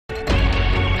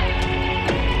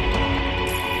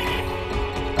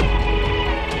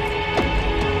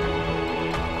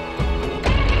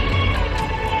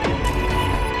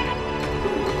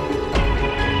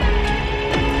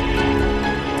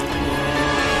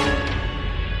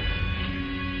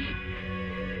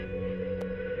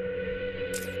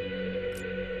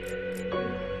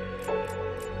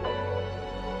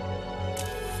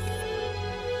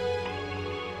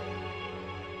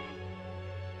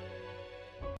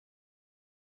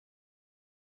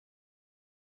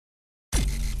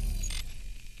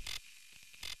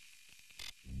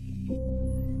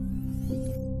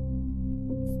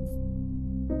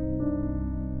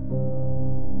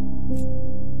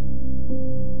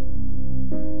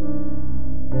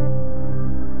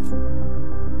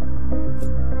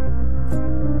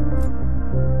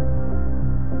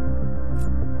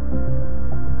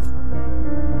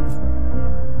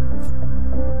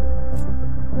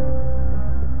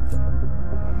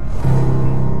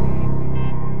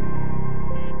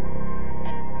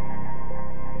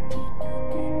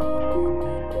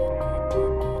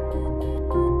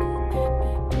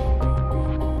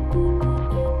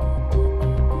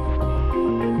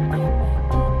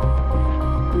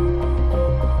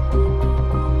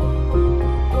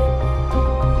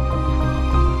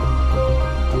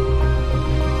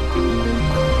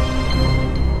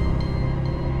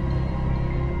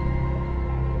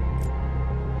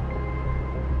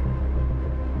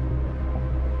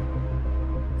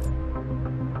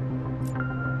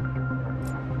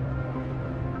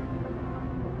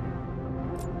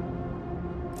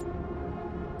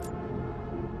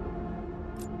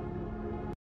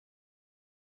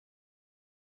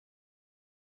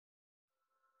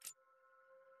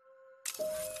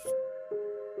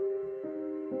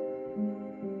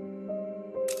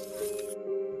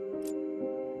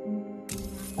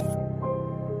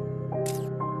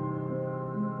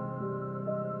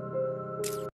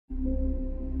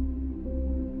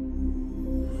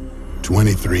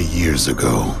"23 years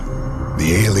ago,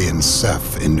 the alien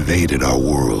Ceph invaded our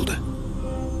world.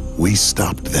 We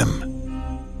stopped them.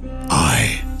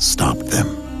 I stopped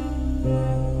them.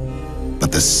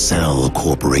 But the Cell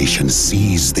Corporation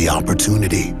seized the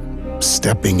opportunity,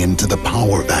 stepping into the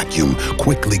power vacuum,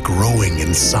 quickly growing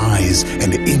in size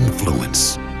and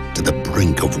influence to the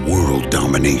brink of world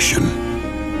domination.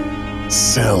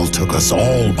 Cell took us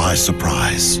all by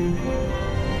surprise.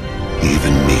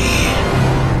 Even me.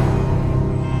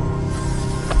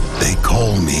 They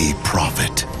call me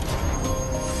Prophet.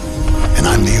 And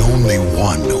I'm the only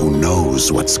one who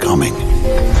knows what's coming.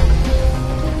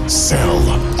 Cell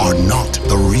are not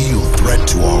the real threat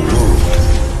to our world.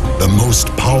 The most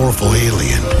powerful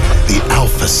alien, the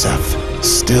Alpha Ceph,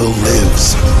 still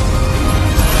lives.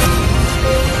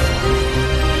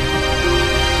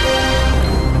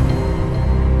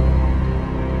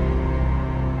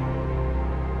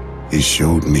 He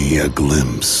showed me a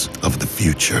glimpse of the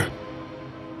future.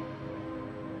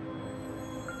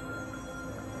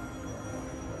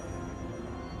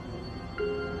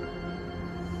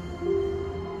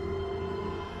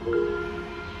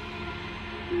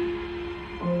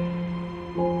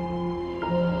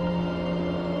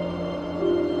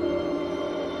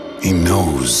 He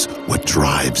knows what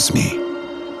drives me,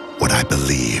 what I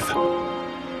believe.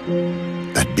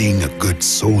 That being a good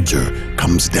soldier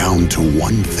comes down to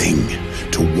one thing,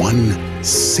 to one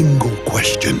single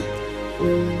question.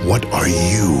 What are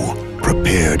you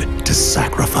prepared to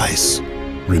sacrifice?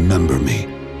 Remember me.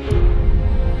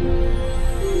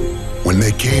 When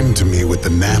they came to me with the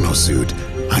nanosuit,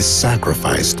 I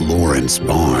sacrificed Lawrence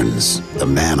Barnes, the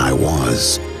man I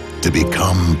was, to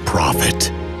become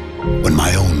Prophet. When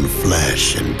my own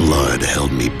flesh and blood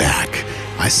held me back,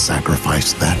 I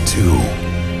sacrificed that too,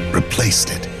 replaced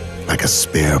it like a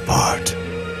spare part.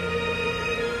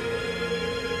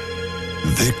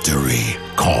 Victory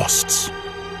costs.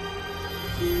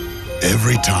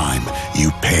 Every time you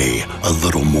pay a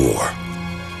little more.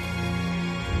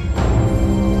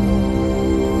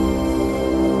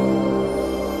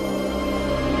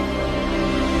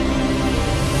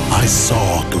 I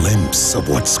saw a glimpse of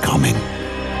what's coming.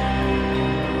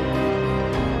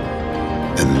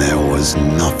 And there was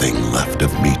nothing left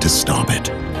of me to stop it.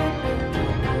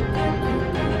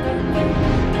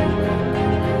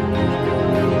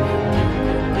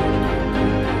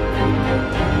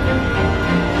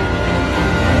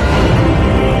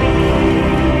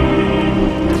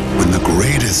 When the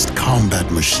greatest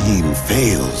combat machine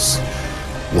fails,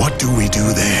 what do we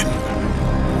do then?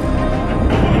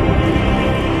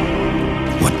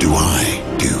 What do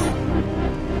I do?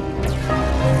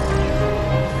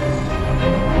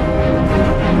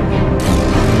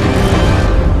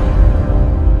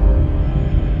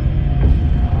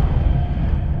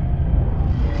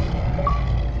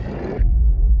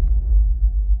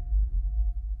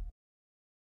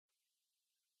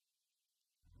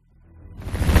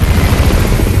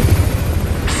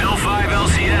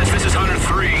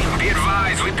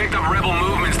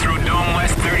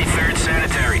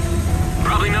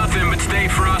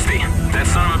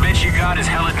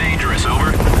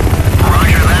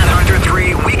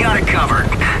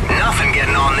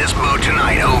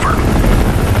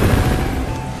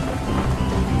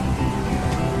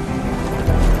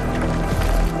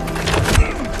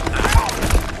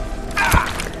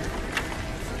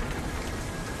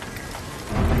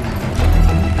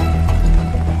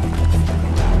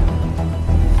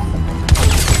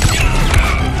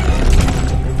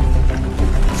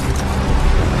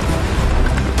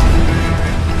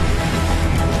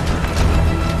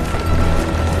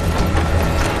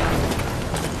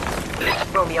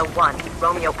 Romeo 1,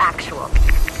 Romeo Actual.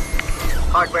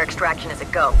 Hardware extraction is a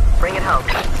go. Bring it home.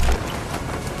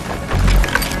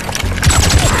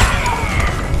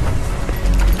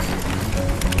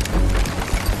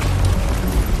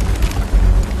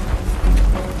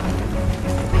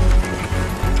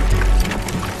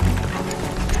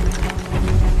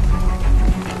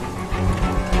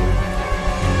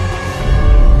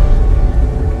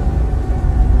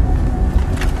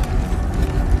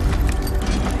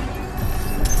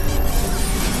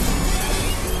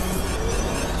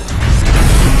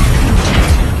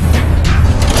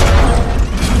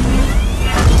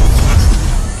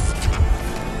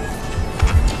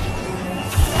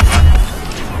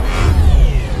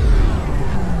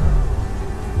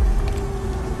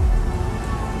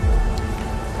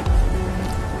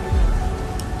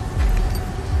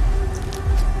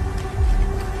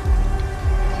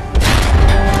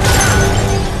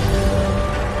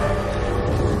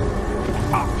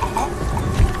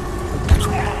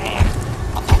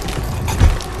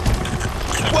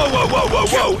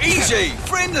 Whoa, whoa, easy!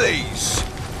 Friendlies!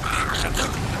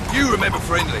 You remember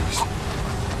friendlies?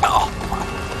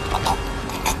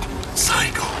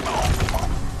 Psycho.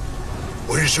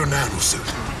 Where's your nanosuit?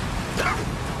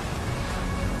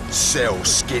 Cell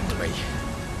skinned me.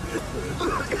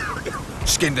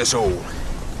 Skinned us all.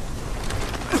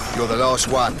 You're the last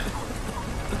one.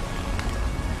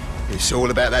 It's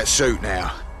all about that suit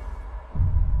now.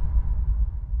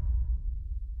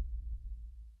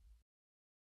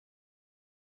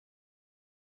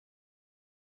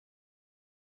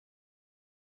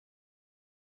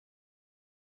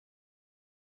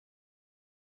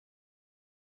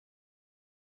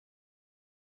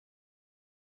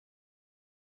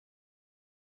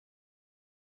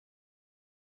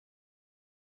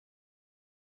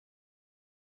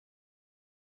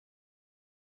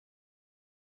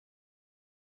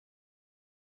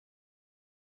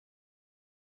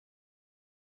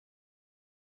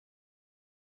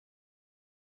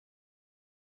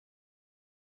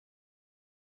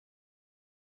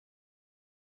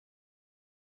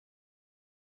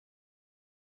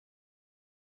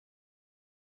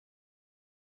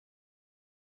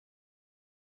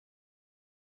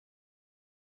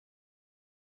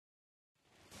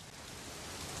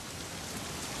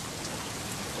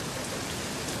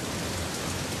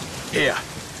 Here,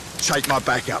 take my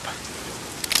backup.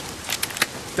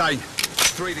 Dane,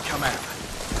 3 to come out.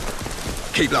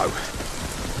 Keep low.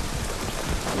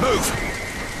 Move!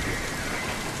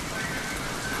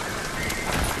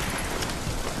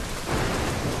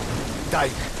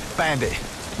 Dane, Bandit,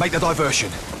 make the diversion.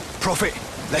 Prophet,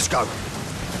 let's go.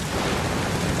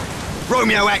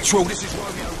 Romeo Actual, this is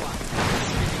Romeo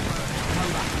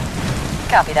 1.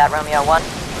 Copy that, Romeo 1.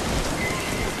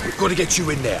 We've got to get you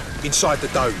in there, inside the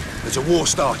dome. There's a war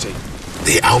starting.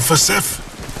 The Alpha Ceph?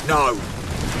 No.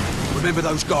 Remember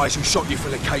those guys who shot you for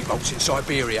the K-bolts in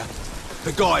Siberia?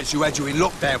 The guys who had you in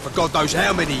lockdown for God knows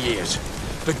how many years?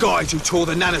 The guys who tore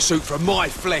the nanosuit from my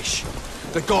flesh?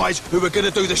 The guys who were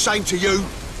gonna do the same to you?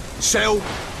 Cell?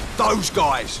 Those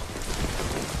guys.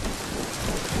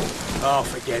 Oh,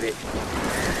 forget it.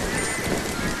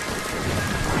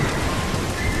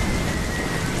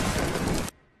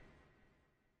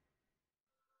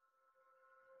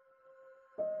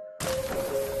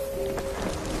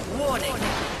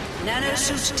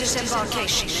 Nanosuit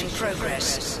disembarkation in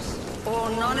progress. All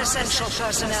non-essential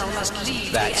personnel must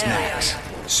leave That's the area.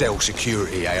 Nax. Cell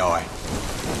security AI.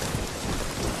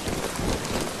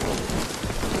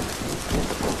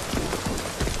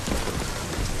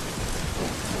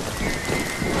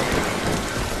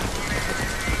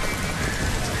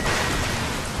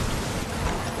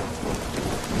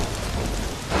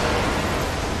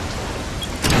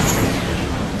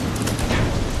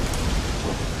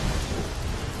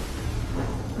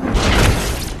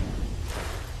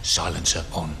 Silencer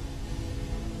on.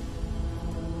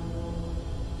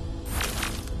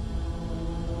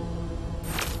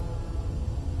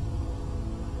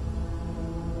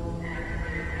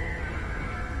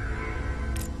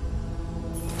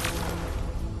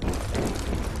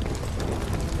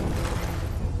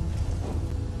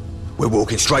 We're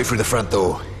walking straight through the front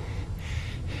door.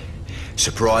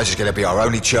 Surprise is gonna be our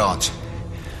only chance.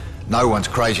 No one's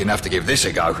crazy enough to give this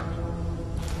a go.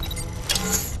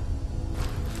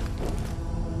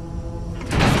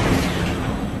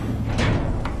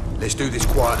 Let's do this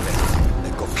quietly.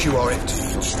 They've got QRF to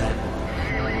use.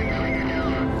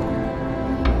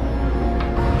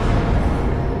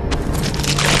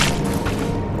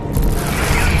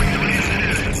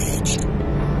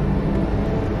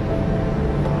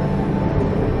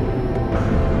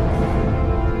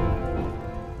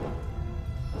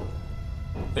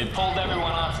 They pulled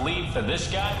everyone off leave for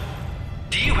this guy?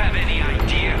 Do you have any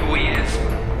idea who he is?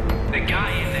 The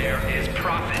guy in there is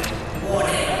Prophet.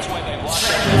 That's why they locked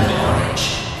him.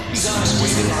 He's on his way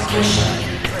to the station.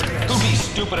 Who'd be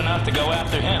stupid enough to go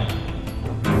after him?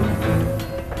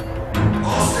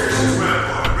 All stations,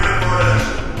 Rampart.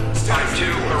 Type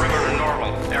 2, perimeter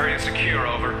normal. Area secure,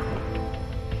 over.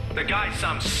 The guy's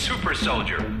some super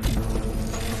soldier.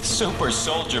 Super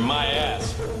soldier, my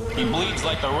ass. He bleeds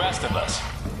like the rest of us.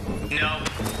 No,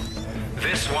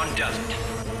 this one doesn't.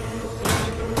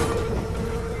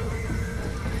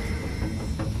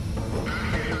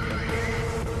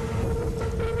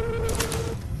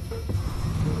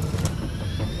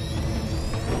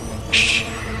 Shh.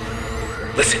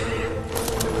 Listen.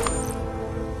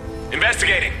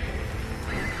 Investigating.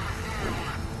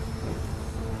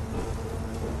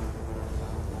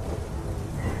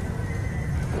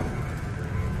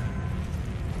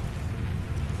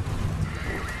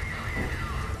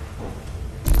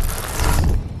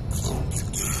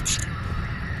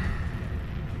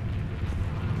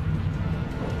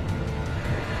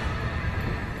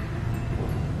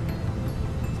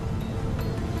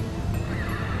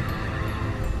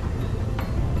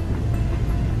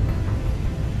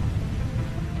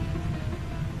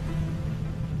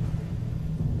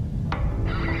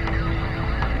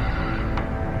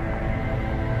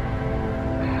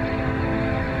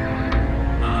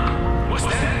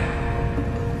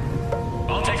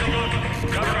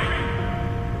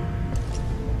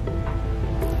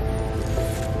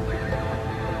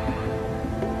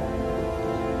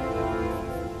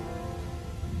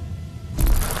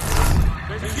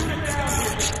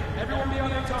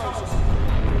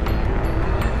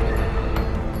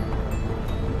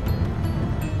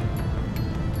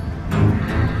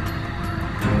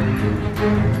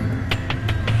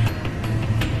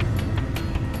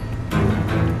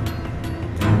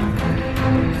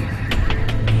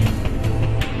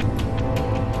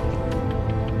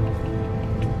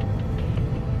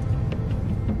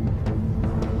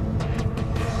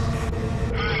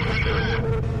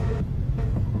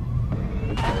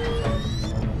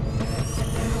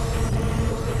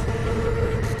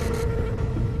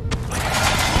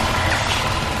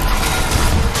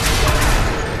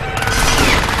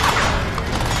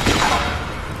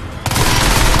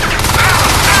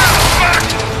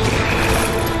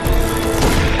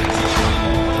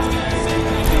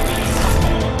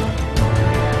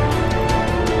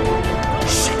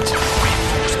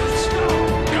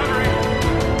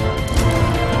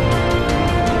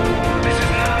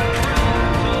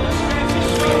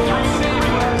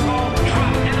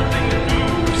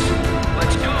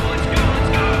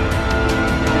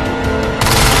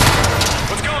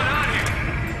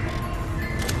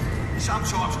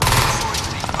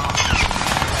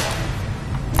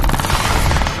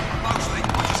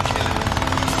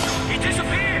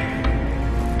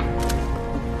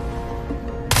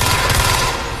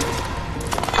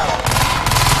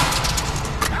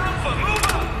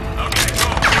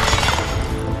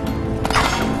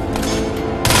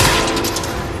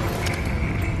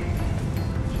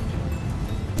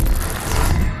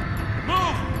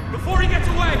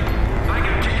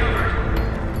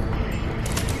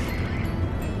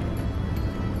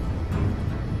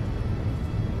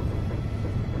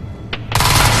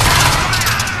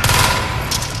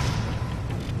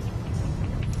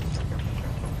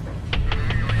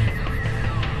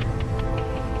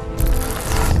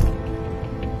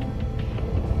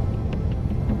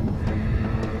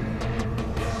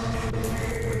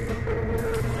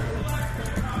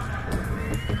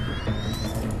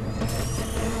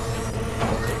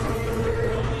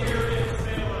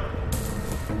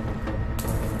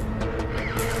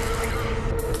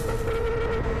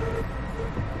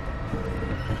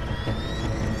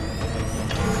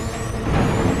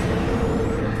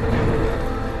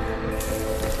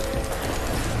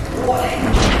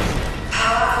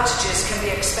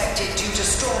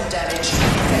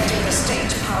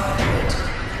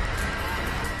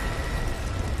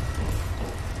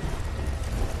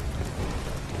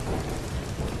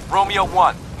 Romeo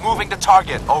 1, moving to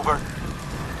target, over.